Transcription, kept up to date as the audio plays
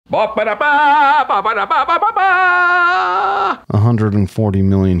140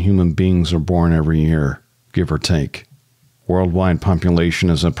 million human beings are born every year, give or take. Worldwide population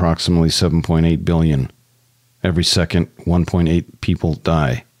is approximately 7.8 billion. Every second, 1.8 people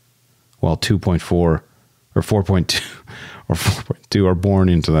die, while 2.4 or 4.2 or 4.2 are born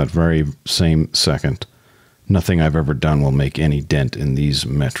into that very same second. Nothing I've ever done will make any dent in these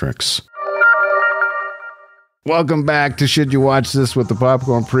metrics. Welcome back to Should You Watch This with the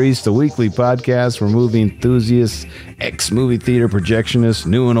Popcorn Priest, a weekly podcast for movie enthusiasts, ex-movie theater projectionists,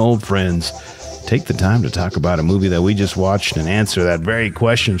 new and old friends. Take the time to talk about a movie that we just watched and answer that very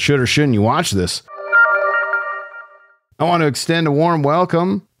question, should or shouldn't you watch this? I want to extend a warm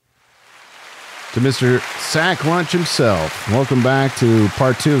welcome to Mr. Sack Lunch himself. Welcome back to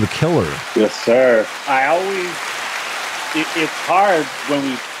part 2 of The Killer. Yes, sir. It's hard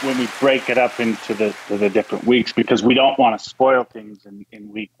when we break it up into the different weeks because we don't want to spoil things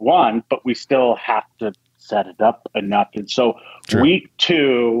in week 1, but we still have to set it up enough. And so True. Week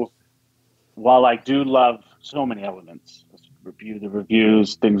 2, while I do love so many elements, review the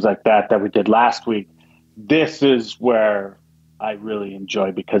reviews, things like that we did last week, this is where I really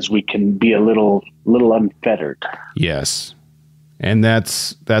enjoy because we can be a little unfettered. Yes. And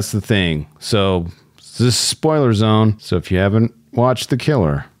that's the thing. So this is spoiler zone. So if you haven't watched The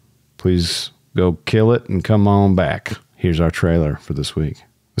Killer, please go kill it and come on back. Here's our trailer for this week.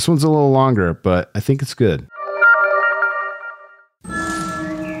 This one's a little longer, but I think it's good.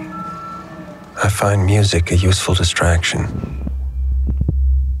 I find music a useful distraction.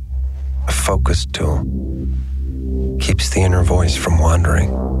 A focus tool. Keeps the inner voice from wandering.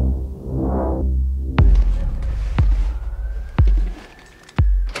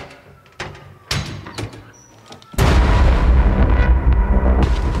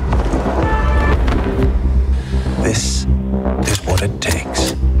 This is what it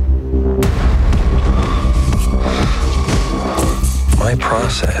takes. My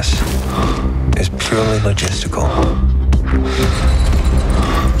process is purely logistical.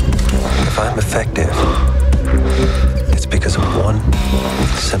 If I'm effective, it's because of one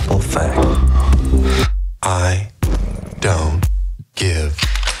simple fact. I don't give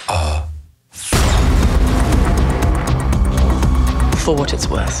a For what it's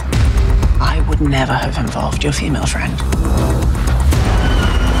worth, I would never have involved your female friend.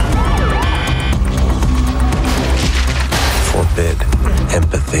 Forbid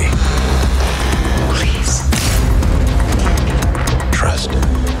empathy. Please. Trust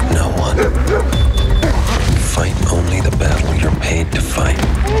no one. Fight only the battle you're paid to fight.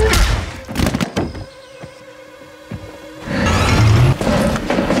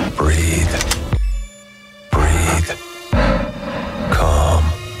 Breathe. Breathe. Calm.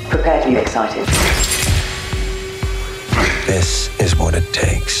 Prepare to be excited. This is what it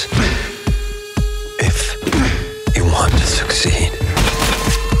takes. If you want to succeed.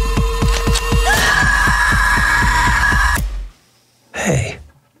 Hey.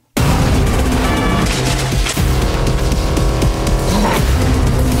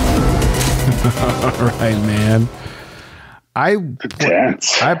 All right, man. I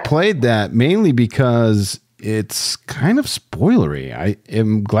played that mainly because it's kind of spoilery. I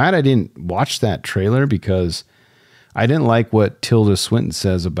am glad I didn't watch that trailer because I didn't like what Tilda Swinton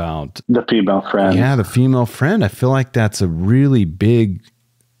says about the female friend. Yeah, the female friend. I feel like that's a really big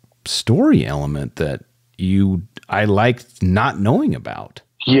story element that I like not knowing about.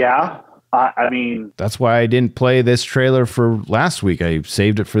 Yeah. I mean, that's why I didn't play this trailer for last week. I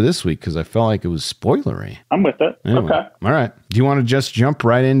saved it for this week because I felt like it was spoilery. I'm with it. Anyway, okay. All right. Do you want to just jump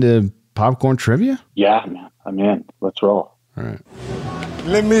right into popcorn trivia? Yeah, man. I'm in. Let's roll. All right.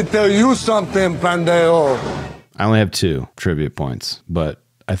 Let me tell you something, pendejo. I only have 2 trivia points, but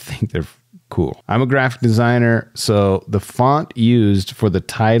I think they're cool. I'm a graphic designer, so the font used for the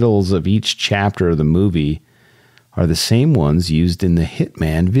titles of each chapter of the movie are the same ones used in the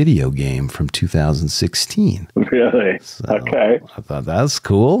Hitman video game from 2016. Really? So okay. I thought that was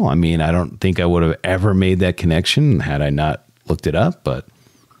cool. I mean, I don't think I would have ever made that connection had I not looked it up, but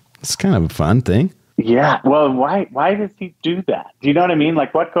it's kind of a fun thing. Yeah. Well, why does he do that? Do you know what I mean?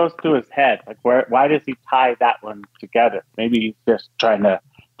 Like, what goes through his head? Like, why does he tie that one together? Maybe he's just trying to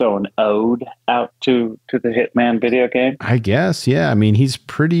throw an ode out to the Hitman video game? I guess, yeah. I mean, he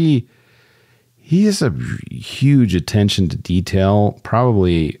has a huge attention to detail,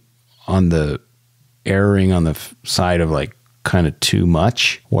 probably on the erring on the side of like kind of too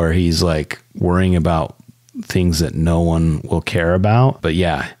much, where he's like worrying about things that no one will care about. But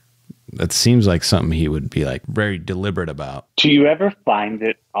yeah, that seems like something he would be like very deliberate about. Do you ever find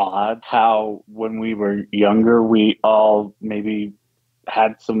it odd how when we were younger, we all maybe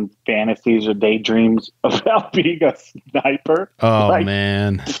had some fantasies or daydreams about being a sniper. Oh,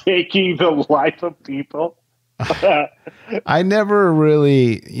 man. Taking the life of people. I never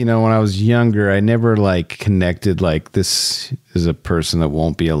really, when I was younger, I never like connected like this is a person that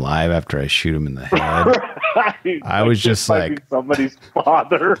won't be alive after I shoot him in the head. Right. I was just like somebody's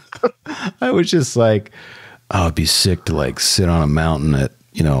father. I was just like, oh, it'd be sick to like sit on a mountain at,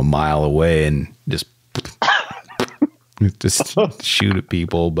 a mile away and just shoot at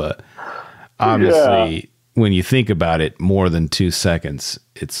people. But obviously, when you think about it more than 2 seconds,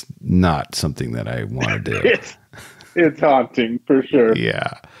 it's not something that I want to do. It's haunting for sure.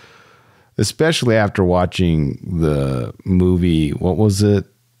 Yeah. Especially after watching the movie, what was it,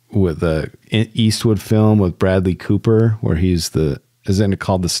 with the Eastwood film with Bradley Cooper, where isn't it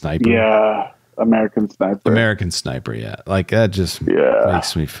called The Sniper? Yeah. American Sniper, yeah. Like that just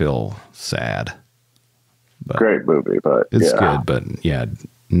makes me feel sad. But great movie, but it's good, but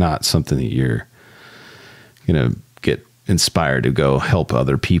not something that you're gonna get inspired to go help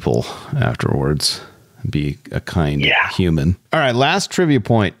other people afterwards and be a kind human. All right, last trivia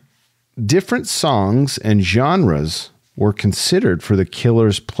point. Different songs and genres were considered for the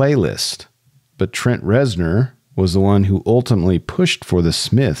Killer's playlist, but Trent Reznor was the one who ultimately pushed for the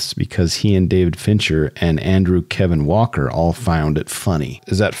Smiths because he and David Fincher and Andrew Kevin Walker all found it funny.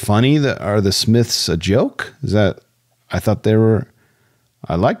 Is that funny? Are the Smiths a joke? I thought they were.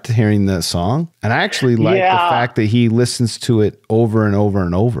 I liked hearing that song. And I actually like the fact that he listens to it over and over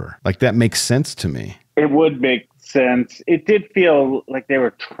and over. Like that makes sense to me. It would make sense. It did feel like they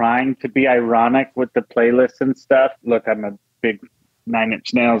were trying to be ironic with the playlists and stuff. Look, I'm a big Nine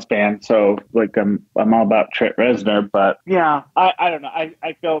Inch Nails fan, so like I'm all about Trent Reznor, but I don't know.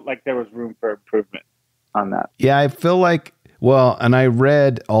 I felt like there was room for improvement on that. Yeah, I feel like, and I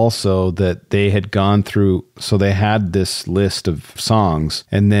read also that they had gone through, so they had this list of songs,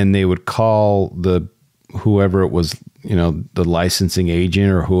 and then they would call whoever it was, the licensing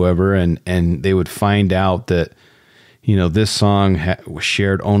agent or whoever, and they would find out that, this song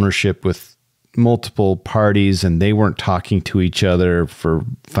shared ownership with multiple parties and they weren't talking to each other for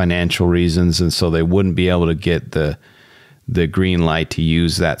financial reasons, and so they wouldn't be able to get the green light to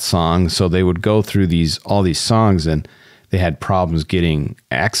use that song. So they would go through all these songs and they had problems getting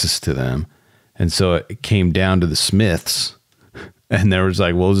access to them, and so it came down to the Smiths, and there was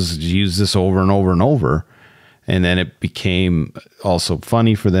like, well, just use this over and over and over, and then it became also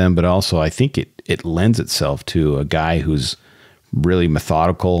funny for them, but also I think it lends itself to a guy who's really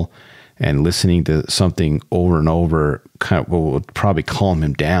methodical and listening to something over and over kind of would probably calm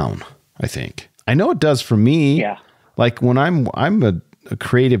him down, I think. I know it does for me. Yeah. Like when I'm a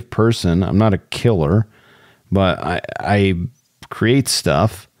creative person, I'm not a killer, but I create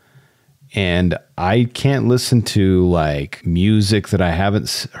stuff, and I can't listen to like music that I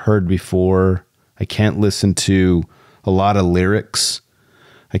haven't heard before. I can't listen to a lot of lyrics.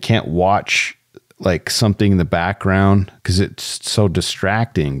 I can't watch like something in the background because it's so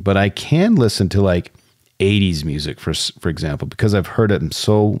distracting, but I can listen to like 80s music for example, because I've heard it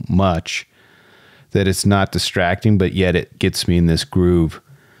so much that it's not distracting, but yet it gets me in this groove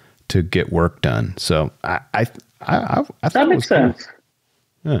to get work done. So I thought that makes sense.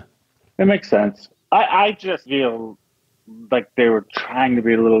 Cool. Yeah. It makes sense. I just feel like they were trying to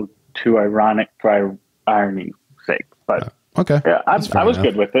be a little too ironic for irony's sake, but okay. Yeah, I was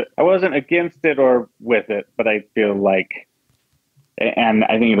good with it. I wasn't against it or with it, but I feel like, and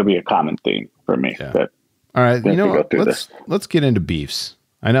I think it'll be a common theme for me. Yeah. That all right, let's get into beefs.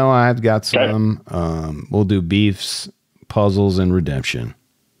 I know I've got some. Okay. We'll do beefs, puzzles, and redemption.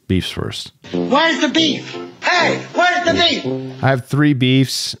 Beefs first. Where's the beef? Hey, where's the beef? I have 3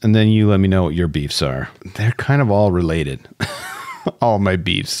 beefs, and then you let me know what your beefs are. They're kind of all related. All my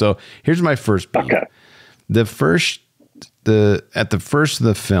beefs. So here's my first beef. Okay. At the first of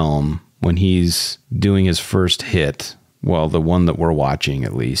the film, when he's doing his first hit, well, the one that we're watching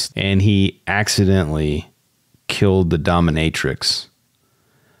at least, and he accidentally killed the dominatrix,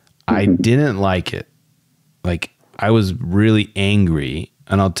 I didn't like it. Like, I was really angry,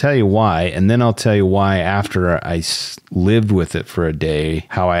 and I'll tell you why, and then I'll tell you why after I lived with it for a day,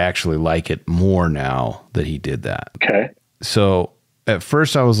 how I actually like it more now that he did that. Okay. So at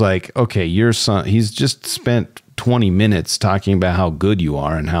first I was like, okay, your son, he's just spent 20 minutes talking about how good you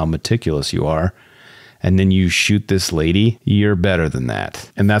are and how meticulous you are, and then you shoot this lady. You're better than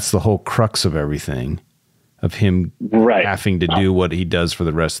that. And that's the whole crux of everything, of him having to do what he does for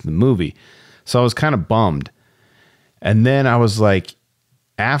the rest of the movie. So I was kind of bummed. And then I was like,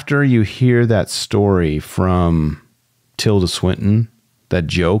 after you hear that story from Tilda Swinton, that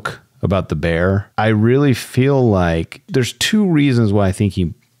joke about the bear. I really feel like there's two reasons why I think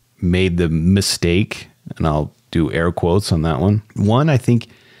he made the mistake, and I'll do air quotes on that one. One, I think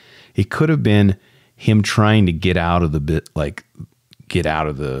it could have been him trying to get out of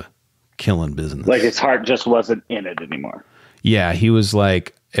the killing business. Like his heart just wasn't in it anymore. Yeah, he was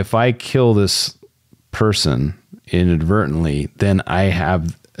like, if I kill this person inadvertently, then I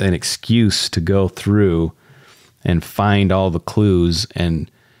have an excuse to go through and find all the clues and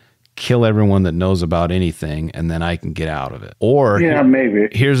kill everyone that knows about anything, and then I can get out of it. Or maybe.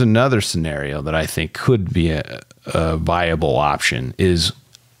 Here's another scenario that I think could be a viable option is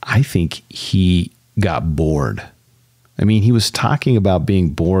I think he got bored. I mean, he was talking about being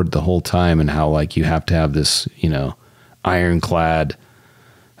bored the whole time and how like you have to have this, ironclad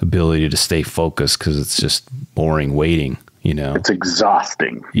ability to stay focused because it's just boring waiting, It's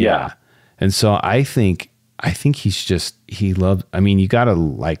exhausting. Yeah. And so I think he loved, I mean, you got to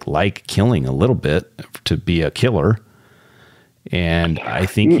like killing a little bit to be a killer. And I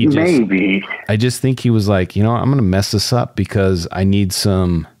think I just think he was like, I'm going to mess this up because I need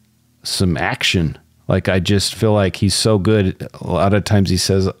some action. Like, I just feel like he's so good. A lot of times he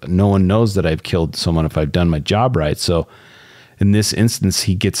says, no one knows that I've killed someone if I've done my job right. So in this instance,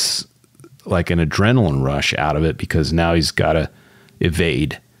 he gets like an adrenaline rush out of it because now he's got to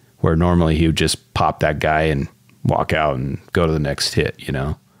evade, where normally he would just pop that guy and walk out and go to the next hit,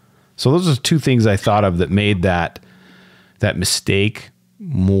 So those are two things I thought of that made that mistake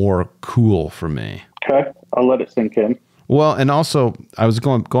more cool for me. Okay, I'll let it sink in. Well, and also I was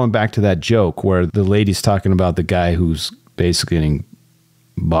going back to that joke where the lady's talking about the guy who's basically getting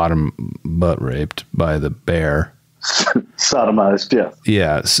butt raped by the bear. Sodomized, yes.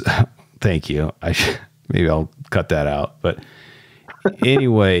 Yes. Thank you. Maybe I'll cut that out. But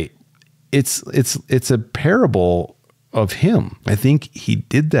anyway, it's a parable of him. I think he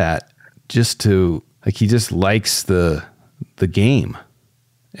did that just to, like, he just likes the game.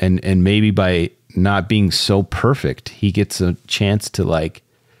 And maybe by not being so perfect, he gets a chance to, like,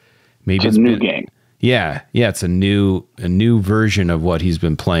 maybe it's a new game. Yeah, it's a new version of what he's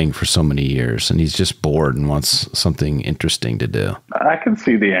been playing for so many years, and he's just bored and wants something interesting to do. I can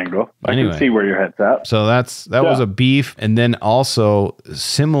see the angle. I can see where your head's at. So that was a beef, and then also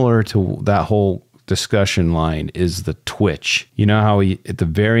similar to that whole discussion line is the twitch. You know how he, at the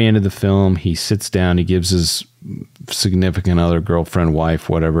very end of the film, he sits down, he gives his significant other, girlfriend, wife,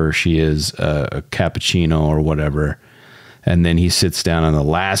 whatever she is, a cappuccino or whatever. And then he sits down, and the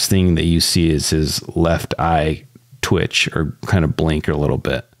last thing that you see is his left eye twitch or kind of blink a little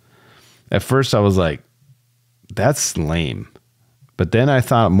bit. At first I was like, that's lame. But then I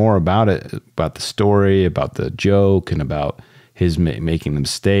thought more about it, about the story, about the joke, and about his making the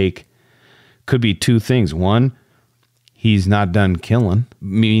mistake. Could be two things. One, he's not done killing,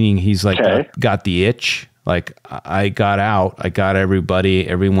 meaning he's like got the itch. Like, I got out, I got everybody,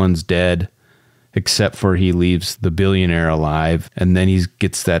 everyone's dead, except for he leaves the billionaire alive. And then he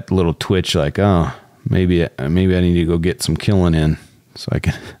gets that little twitch like, oh, maybe I need to go get some killing in so I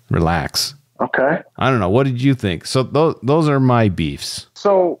can relax. Okay. I don't know. What did you think? So those are my beefs.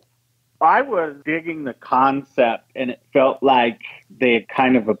 So I was digging the concept, and it felt like they had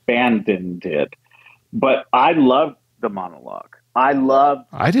kind of abandoned it. But I loved the monologue. I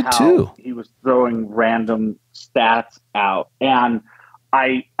did too. He was throwing random stats out. And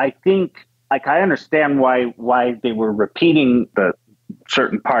I think, like, I understand why they were repeating the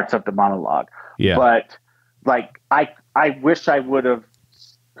certain parts of the monologue. Yeah. But, like, I wish I would have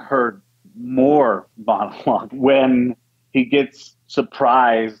heard more monologue when he gets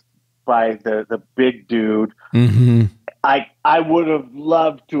surprised by the big dude. Mm-hmm. I would have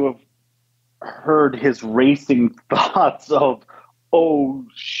loved to have heard his racing thoughts of, oh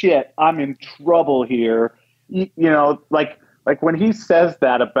shit, I'm in trouble here. You know, like when he says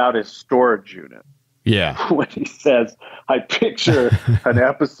that about his storage unit. Yeah. When he says, I picture an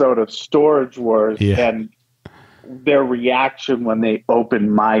episode of Storage Wars and their reaction when they open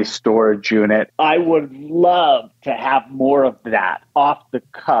my storage unit. I would love to have more of that off the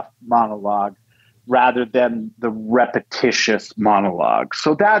cuff monologue rather than the repetitious monologue.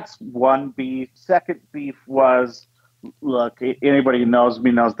 So that's one beef. Second beef was, look, anybody who knows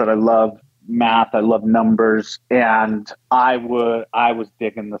me knows that I love math, I love numbers, and I was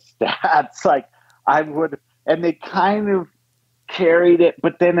digging the stats. Like, I would, and they kind of carried it,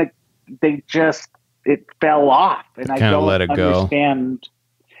 but then it fell off, and I don't let it understand.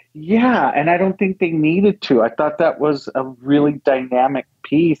 Yeah, and I don't think they needed to. I thought that was a really dynamic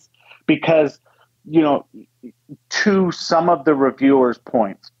piece because, you know, to some of the reviewers'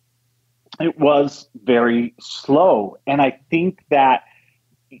 points, it was very slow, and I think that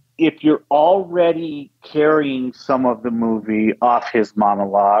if you're already carrying some of the movie off his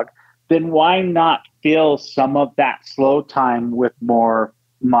monologue, then why not fill some of that slow time with more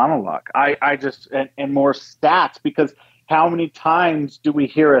monologue? I just, and more stats, because how many times do we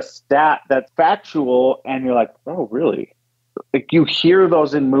hear a stat that's factual and you're like, oh, really? Like, you hear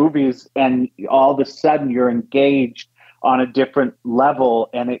those in movies and all of a sudden you're engaged on a different level,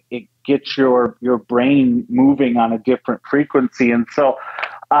 and it gets your brain moving on a different frequency. And so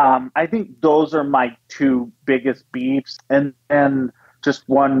I think those are my two biggest beefs. And then just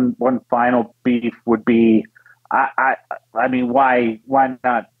one final beef would be, I mean, why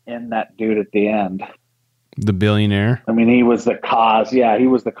not end that dude at the end? The billionaire. I mean, he was the cause. Yeah, he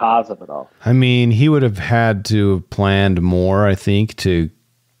was the cause of it all. I mean, he would have had to have planned more, I think, to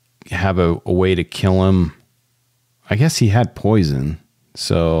have a way to kill him. I guess he had poison.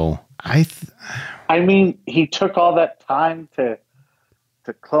 So I mean, he took all that time to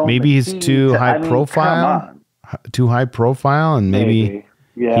clone. Maybe he's too high profile. Too high profile, and maybe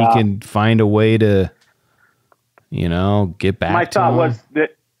he can find a way to, get back to him. My thought was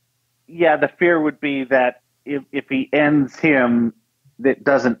that, the fear would be that if he ends him, that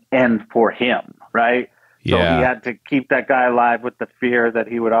doesn't end for him, right? So he had to keep that guy alive with the fear that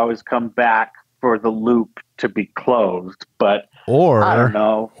he would always come back for the loop to be closed. But I don't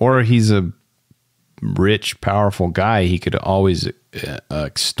know. Or he's a rich, powerful guy. He could always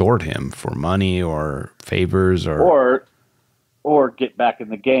extort him for money or favors, or get back in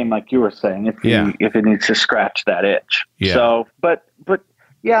the game, like you were saying, if it needs to scratch that itch. Yeah. So, but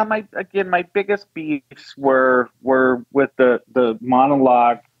yeah, my biggest beefs were with the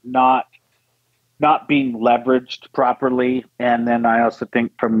monologue not being leveraged properly. And then I also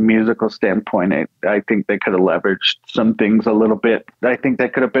think from a musical standpoint, I think they could have leveraged some things a little bit. I think they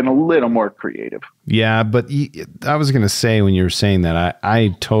could have been a little more creative. Yeah, but I was going to say, when you were saying that,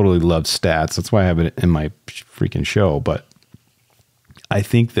 I totally love stats. That's why I have it in my freaking show. But I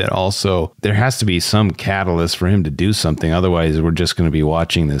think that also there has to be some catalyst for him to do something. Otherwise, we're just going to be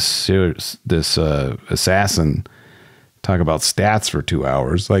watching this assassin talk about stats for 2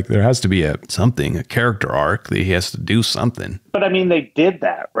 hours. Like, there has to be a character arc that he has to do something. But I mean, they did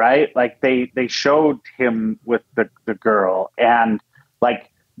that, right? Like, they showed him with the girl, and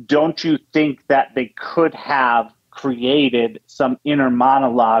like, don't you think that they could have created some inner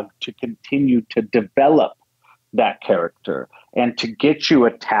monologue to continue to develop that character and to get you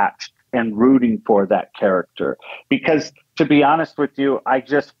attached and rooting for that character? Because, to be honest with you, I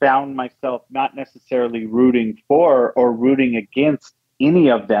just found myself not necessarily rooting for or rooting against any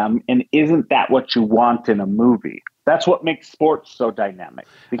of them. And isn't that what you want in a movie? That's what makes sports so dynamic.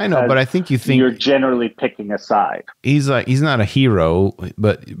 I know, but I think you're generally picking a side. He's not a hero,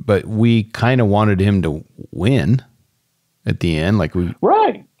 but we kind of wanted him to win at the end.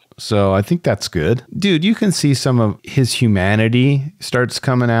 Right. So I think that's good. Dude, you can see some of his humanity starts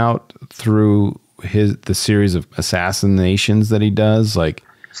coming out through the series of assassinations that he does.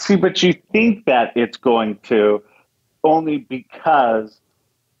 See, but you think that it's going to, only because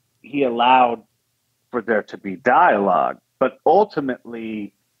he allowed for there to be dialogue. But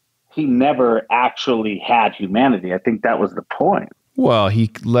ultimately, he never actually had humanity. I think that was the point. Well,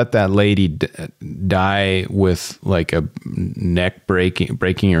 he let that lady die with like a neck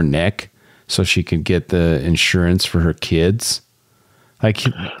breaking her neck so she could get the insurance for her kids.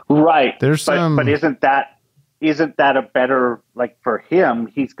 Right. But isn't that a better, like, for him,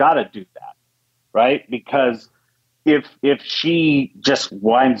 he's got to do that, right? Because if she just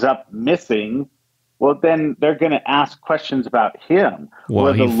winds up missing, well, then they're going to ask questions about him.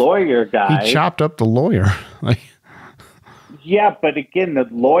 Well, the lawyer guy, he chopped up the lawyer. Yeah, but again, the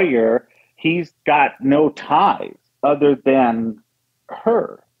lawyer, he's got no ties other than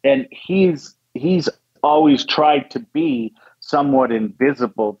her, and he's always tried to be somewhat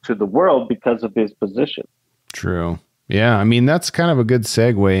invisible to the world because of his position. True. Yeah, I mean, that's kind of a good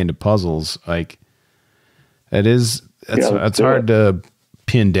segue into puzzles. Like, that's hard to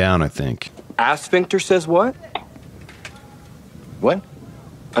pin down, I think. A sphincter says what? What?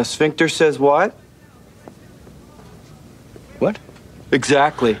 A sphincter says what? What?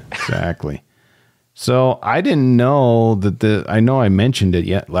 Exactly. So I didn't know I know I mentioned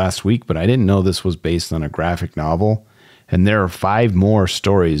it last week, but I didn't know this was based on a graphic novel. And there are 5 more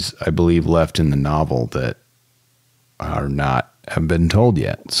stories, I believe, left in the novel that have been told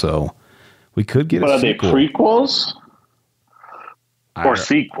yet. So we could get a sequel. Are they prequels or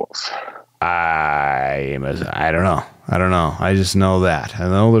sequels? I don't know. I just know that. I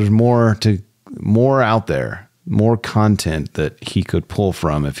know there's more out there, more content that he could pull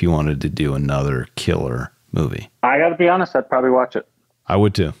from if he wanted to do another killer movie. I got to be honest, I'd probably watch it. I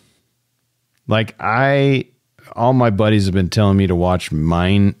would too. Like all my buddies have been telling me to watch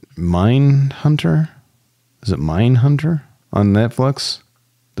Mindhunter. Is it Mindhunter on Netflix?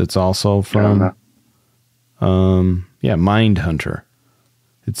 That's also from, Mindhunter.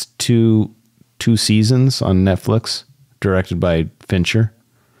 It's two seasons on Netflix, directed by Fincher.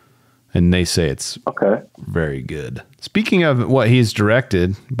 And they say it's very good. Speaking of what he's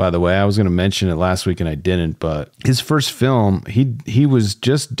directed, by the way, I was going to mention it last week and I didn't, but his first film, he was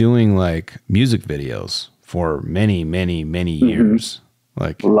just doing like music videos for many, many, many years.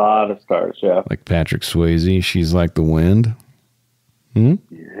 Like a lot of stars, yeah. Like Patrick Swayze, She's Like the Wind.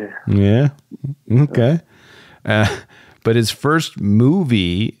 Yeah. Okay. But his first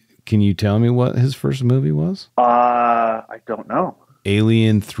movie, can you tell me what his first movie was? I don't know.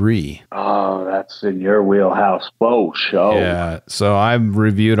 Alien 3. Oh, that's in your wheelhouse. Whoa, show. Yeah. So I've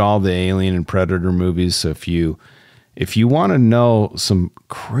reviewed all the Alien and Predator movies. So if you want to know some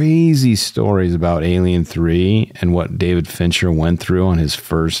crazy stories about Alien 3 and what David Fincher went through on his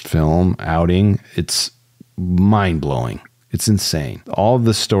first film outing, it's mind-blowing. It's insane. All of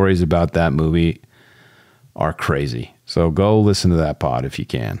the stories about that movie are crazy. So go listen to that pod if you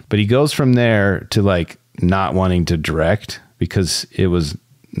can. But he goes from there to like not wanting to direct because he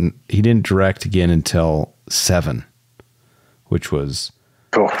didn't direct again until 7, which was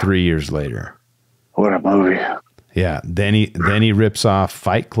 3 years later. What a movie. Yeah. Then he rips off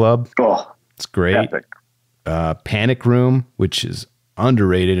Fight Club. Oh, it's great. Epic. Panic Room, which is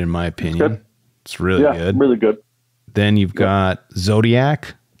underrated in my opinion. It's really good. Really good. Then you've got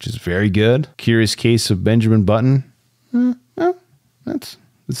Zodiac, which is very good. Curious Case of Benjamin Button. It's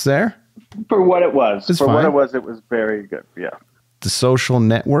there. For what it was. It's For fine. what it was very good. Yeah. The Social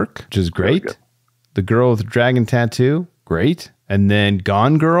Network, which is great. Really The Girl with the Dragon Tattoo, great. And then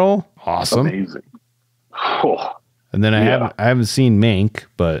Gone Girl, awesome. Amazing. Oh. And then I haven't seen Mank,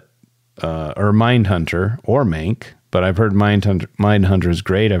 but or Mindhunter or Mank, but I've heard Mindhunter is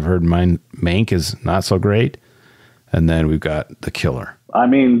great. I've heard Mank is not so great. And then we've got The Killer. I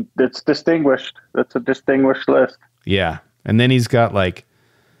mean, it's distinguished. That's a distinguished list. Yeah. And then he's got like,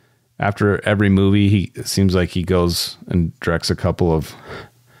 after every movie, it seems like he goes and directs a couple of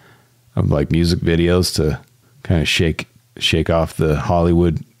like music videos to kind of shake off the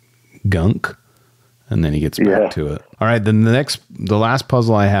Hollywood gunk. And then he gets back to it. All right. Then the last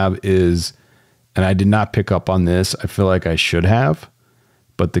puzzle I have is, and I did not pick up on this. I feel like I should have,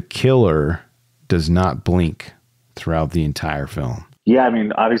 but the killer does not blink throughout the entire film. Yeah. I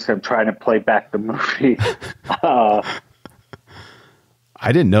mean, obviously I'm trying to play back the movie.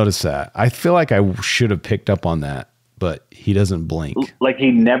 I didn't notice that. I feel like I should have picked up on that, but he doesn't blink. Like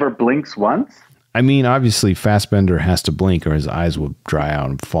he never blinks once? I mean, obviously Fassbender has to blink or his eyes will dry out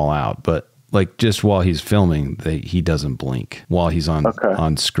and fall out, but like just while he's filming, he doesn't blink while he's on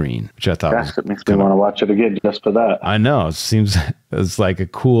screen, which I thought it makes me want to watch it again just for that. I know. It seems it's like a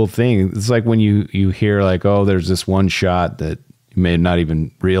cool thing. It's like when you hear like, oh, there's this one shot that you may have not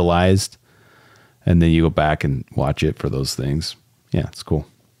even realized, and then you go back and watch it for those things. Yeah, it's cool.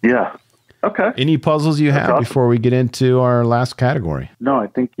 Yeah. Okay. Any puzzles you have before we get into our last category? No, I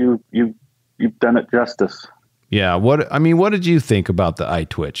think you've done it justice. Yeah. What did you think about the eye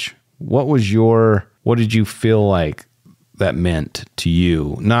twitch? What did you feel like that meant to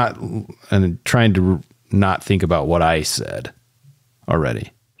you? And trying to not think about what I said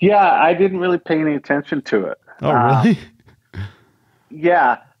already. Yeah, I didn't really pay any attention to it. Oh, really?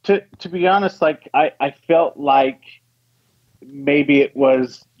 Yeah. To be honest, like I felt like maybe it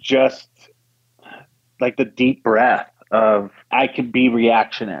was just like the deep breath of I can be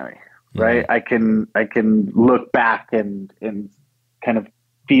reactionary, right? Mm-hmm. I can look back and kind of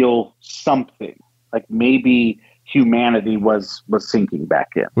feel something like maybe humanity was sinking back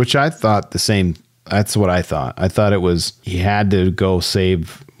in. Which I thought the same. That's what I thought. I thought it was he had to go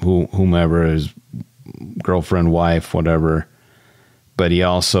save whomever, his girlfriend, wife, whatever. But he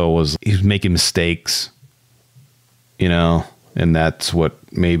also was making mistakes, and that's what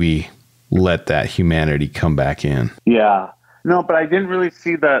maybe let that humanity come back in. Yeah. No, but I didn't really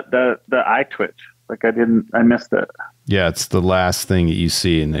see the eye twitch. Like I missed it. Yeah, it's the last thing that you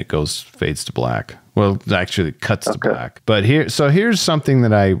see and it fades to black. Well, actually it cuts to black. But here's something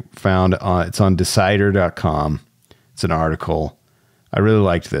that I found it's on Decider.com. It's an article. I really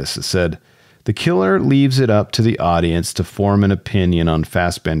liked this. It said, "The killer leaves it up to the audience to form an opinion on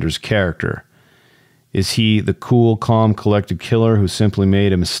Fassbender's character. Is he the cool, calm, collected killer who simply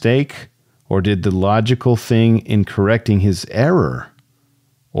made a mistake? Or did the logical thing in correcting his error?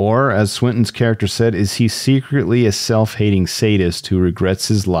 Or, as Swinton's character said, is he secretly a self-hating sadist who regrets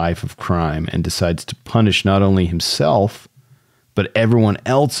his life of crime and decides to punish not only himself, but everyone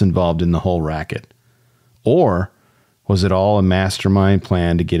else involved in the whole racket? Or was it all a mastermind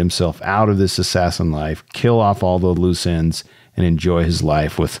plan to get himself out of this assassin life, kill off all the loose ends, and enjoy his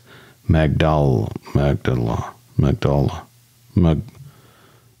life with Magdala?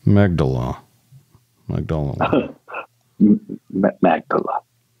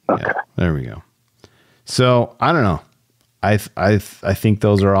 Okay. Yeah, there we go. So I don't know. I think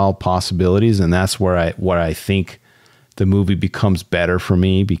those are all possibilities, and that's where I think the movie becomes better for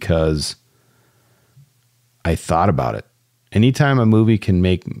me, because I thought about it. Anytime a movie can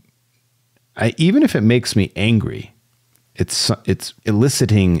make, even if it makes me angry, it's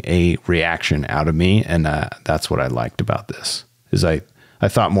eliciting a reaction out of me, and that's what I liked about this. Is I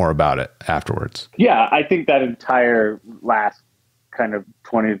thought more about it afterwards. Yeah, I think that entire last kind of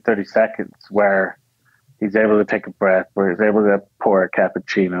 20 to 30 seconds where he's able to take a breath, where he's able to pour a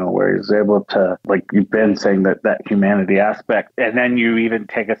cappuccino, where he's able to, like you've been saying, that humanity aspect. And then you even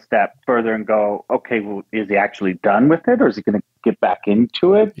take a step further and go, okay, well, is he actually done with it, or is he going to get back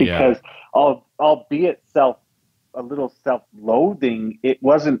into it? Because albeit a little self-loathing, it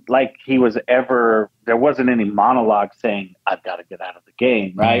wasn't like he was ever, there wasn't any monologue saying, I've got to get out of the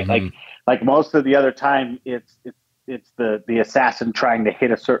game, right? Mm-hmm. Like most of the other time, it's the assassin trying to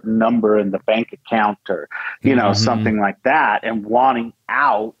hit a certain number in the bank account, or, something like that, and wanting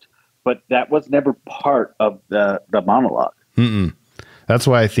out. But that was never part of the monologue. Mm-mm. That's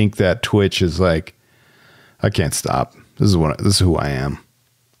why I think that Twitch is like, I can't stop. This is who I am.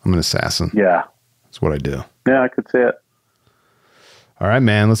 I'm an assassin. Yeah. That's what I do. Yeah, I could see it. All right,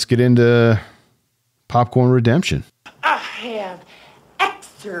 man, let's get into Popcorn Redemption. I have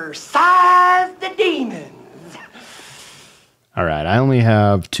exorcised the demons. All right, I only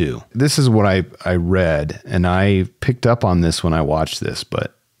have 2. This is what I read, and I picked up on this when I watched this,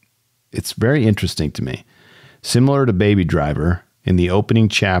 but it's very interesting to me. Similar to Baby Driver, in the opening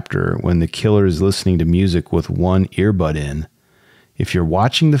chapter, when the killer is listening to music with one earbud in, if you're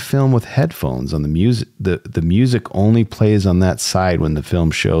watching the film with headphones on, the music only plays on that side when the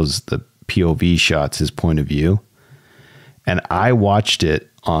film shows the POV shots, his point of view. And I watched it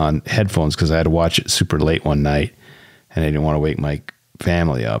on headphones because I had to watch it super late one night, and I didn't want to wake my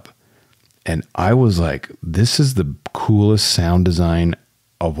family up. And I was like, this is the coolest sound design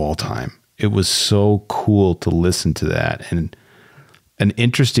of all time. It was so cool to listen to that, and an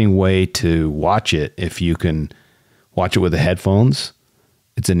interesting way to watch it. If you can watch it with the headphones,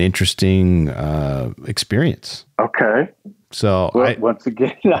 it's an interesting experience. Okay. So once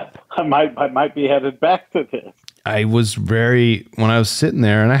again, I might be headed back to this. I was when I was sitting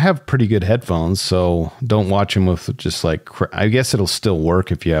there, and I have pretty good headphones, so don't watch them with just like, I guess it'll still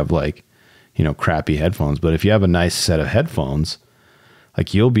work if you have like, crappy headphones, but if you have a nice set of headphones,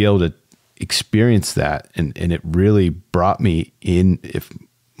 like you'll be able to experience that. And it really brought me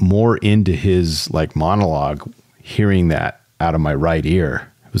more into his like monologue, hearing that out of my right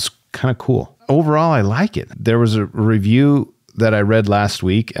ear. It was kind of cool. Overall, I like it. There was a review that I read last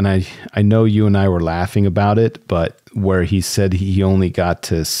week, and I know you and I were laughing about it, but where he said he only got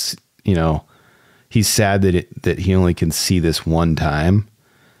to, he's sad that he only can see this one time,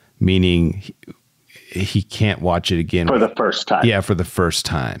 meaning he can't watch it again. For the first time. Yeah, for the first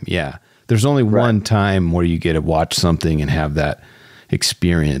time. Yeah. There's only one time where you get to watch something and have that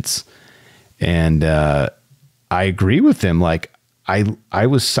experience. And I agree with him. Like I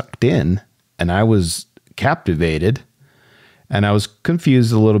was sucked in, and I was captivated, and I was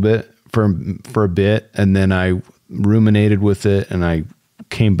confused a little bit for a bit, and then I ruminated with it, and I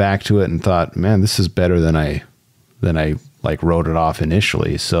came back to it and thought, man, this is better than I like wrote it off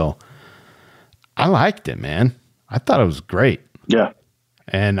initially. So I liked it, man. I thought it was great. Yeah.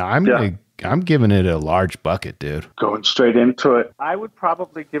 And I'm giving it a large bucket, dude. Going straight into it. I would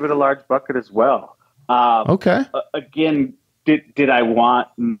probably give it a large bucket as well. Okay. Again, did I want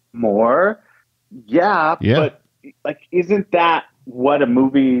more? Yeah. But like, isn't that what a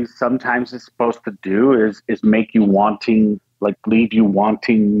movie sometimes is supposed to do? Is make you wanting, like, leave you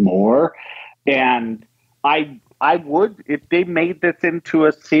wanting more? And I would, if they made this into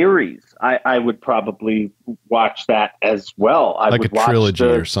a series, I would probably watch that as well. I like would a trilogy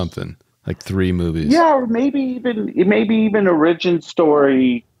or something, like 3 movies. Yeah, or maybe even origin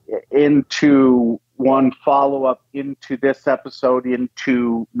story into one follow-up into this episode,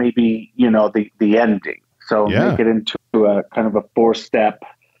 into maybe, the ending. So make it into a kind of a four-step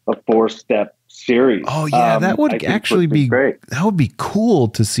series. Oh yeah, that would actually be great. That would be cool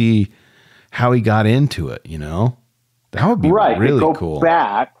to see how he got into it, That would be really cool.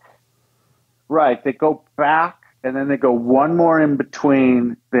 They go back, and then they go one more in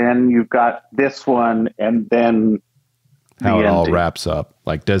between. Then you've got this one, and then how it all ending. wraps up.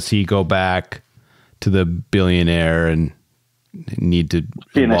 Like, does he go back to the billionaire and need to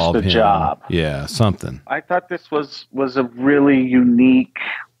Finish involve the him? job. Yeah, something. I thought this was a really unique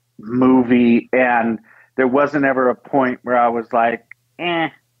movie, and there wasn't ever a point where I was like,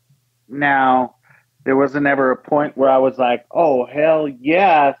 no. There wasn't ever a point where I was like, oh, hell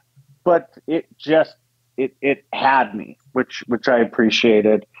yeah. But it just, it had me, which I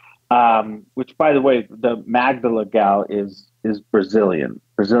appreciated. Which, by the way, the Magdala gal is Brazilian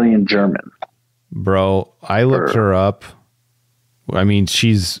German. Bro, I looked her up. I mean,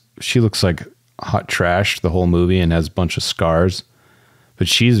 she looks like hot trash the whole movie and has a bunch of scars, but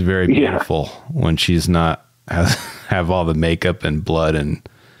she's very beautiful when she's not have all the makeup and blood and,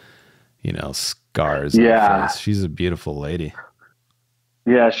 you know, scars. Yeah. On the face. She's a beautiful lady.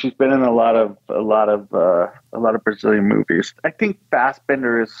 Yeah, she's been in a lot of Brazilian movies. I think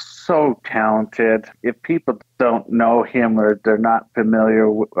Fassbender is so talented. If people don't know him or they're not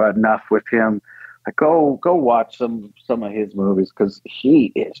familiar enough with him, go watch some of his movies, because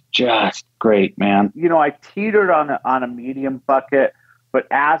he is just great, man. You know, I teetered on a medium bucket, but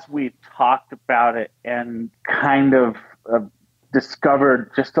as we talked about it and kind of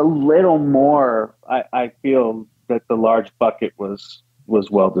discovered just a little more, I feel that the large bucket was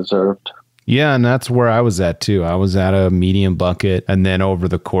well deserved. Yeah, and that's where I was at too. I was at a medium bucket, and then over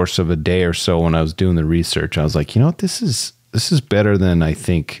the course of a day or so when I was doing the research, I was like, you know what, this is better than I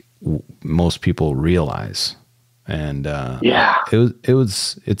think most people realize. And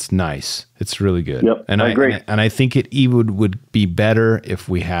it's nice. It's really good. Yep, and I agree. And I think it even would be better if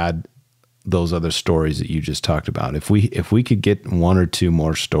we had those other stories that you just talked about. If we could get one or two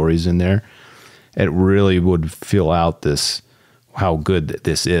more stories in there, it really would fill out this, how good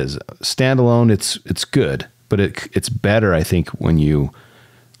this is. Standalone, it's good, but it's better, I think, when you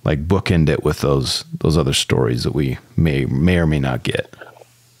like bookend it with those other stories that we may or may not get.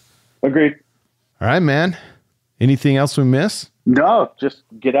 Agreed. All right, man. Anything else we miss? No, just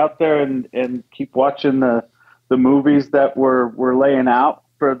get out there and keep watching the movies that we're laying out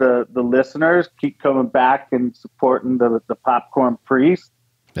for the listeners. Keep coming back and supporting the Popcorn Priest.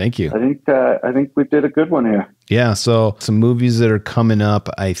 Thank you. I think we did a good one here. Yeah, so some movies that are coming up,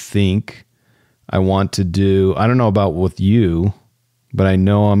 I think I want to do, I don't know about with you, but I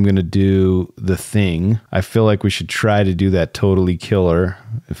know I'm going to do The Thing. I feel like we should try to do that Totally Killer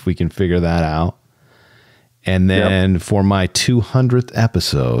if we can figure that out. And then for my 200th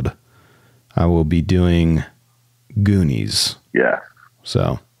episode, I will be doing Goonies. Yeah.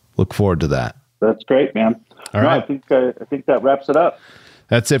 So look forward to that. That's great, man. All right. I think that wraps it up.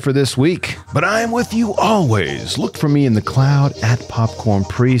 That's it for this week. But I am with you always. Look for me in the cloud at Popcorn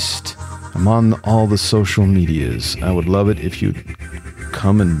Priest. I'm on all the social medias. I would love it if you'd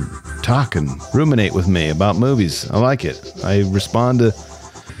come and talk and ruminate with me about movies. I like it. I respond to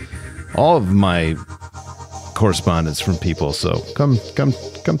all of my correspondence from people. So come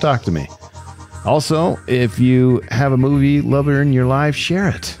talk to me. Also, if you have a movie lover in your life, share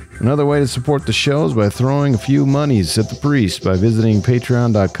it. Another way to support the show is by throwing a few monies at the priest by visiting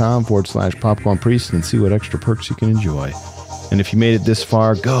patreon.com/Popcorn Priest and see what extra perks you can enjoy. And if you made it this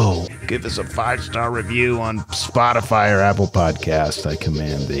far, go give us a 5-star review on Spotify or Apple Podcast. I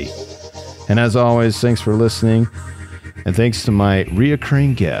command thee. And as always, thanks for listening. And thanks to my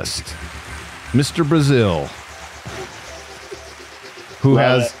reoccurring guest, Mr. Brazil, who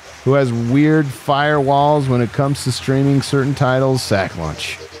has weird firewalls when it comes to streaming certain titles. Sack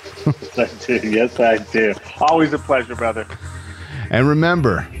Lunch. I do. Yes, I do. Always a pleasure, brother. And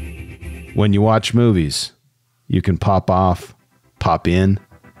remember, when you watch movies, you can pop off, pop in,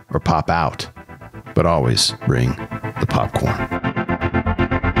 or pop out, but always bring the popcorn.